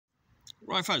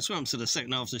Right, folks, welcome to the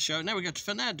second half of the show. Now we go to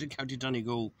Fernand in County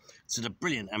Donegal to the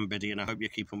brilliant Anne Biddy, and I hope you're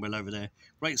keeping well over there.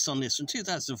 Great song this from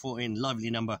 2014, lively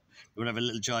number. We'll have a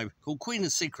little jive called Queen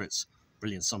of Secrets.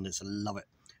 Brilliant song this, I love it.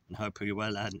 And hope you're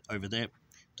well over there,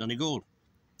 Donegal.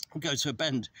 We'll go to a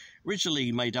band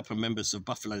originally made up of members of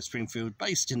Buffalo Springfield,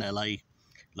 based in LA,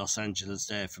 Los Angeles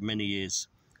there for many years.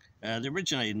 They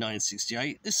originated in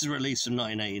 1968. This is released in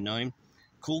 1989.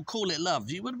 Called Call It Love.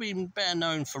 You would have been better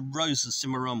known for Rosa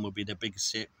Cimarron would be their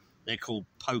biggest hit. They're called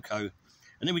Poco. And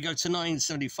then we go to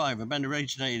 1975, a band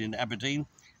originated in Aberdeen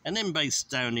and then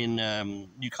based down in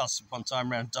Newcastle upon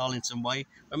Tyne around Darlington Way,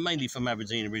 but mainly from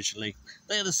Aberdeen originally.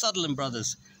 They are the Sutherland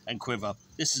Brothers and Quiver.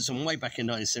 This is from way back in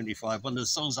 1975, one of the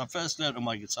songs I first learned on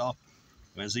my guitar.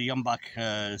 I was a young buck,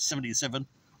 77,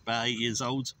 about 8 years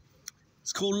old.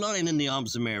 It's called Lying in the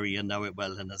Arms of Mary, you know it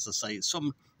well, and as I say, it's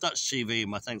from Dutch TV,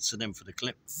 my thanks to them for the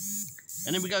clip.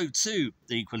 And then we go to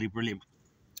the equally brilliant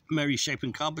Mary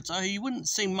Shapen Carpenter, who you wouldn't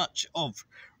see much of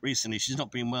recently. She's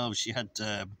not been well. She had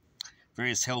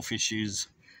various health issues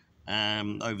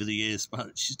over the years,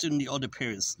 but she's doing the odd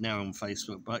appearance now on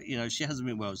Facebook, but, you know, she hasn't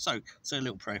been well, so a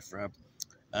little prayer for her.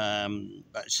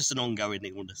 But it's just an ongoing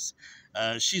illness.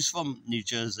 She's from New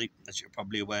Jersey, as you're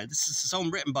probably aware. This is a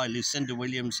song written by Lucinda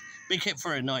Williams, big hit for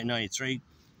her in 1993.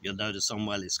 You'll know the song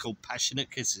well. It's called Passionate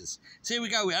Kisses. So here we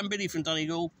go with Anne Biddy from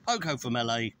Donegal, Poco from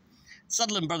LA,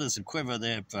 Sutherland Brothers and Quiver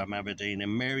there from Aberdeen,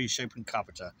 and Mary Shapen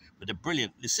Carpenter with the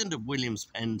brilliant Lucinda Williams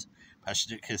penned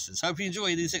Passionate Kisses. Hope you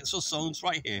enjoy these extra songs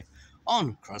right here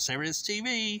on Cross Areas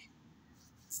TV.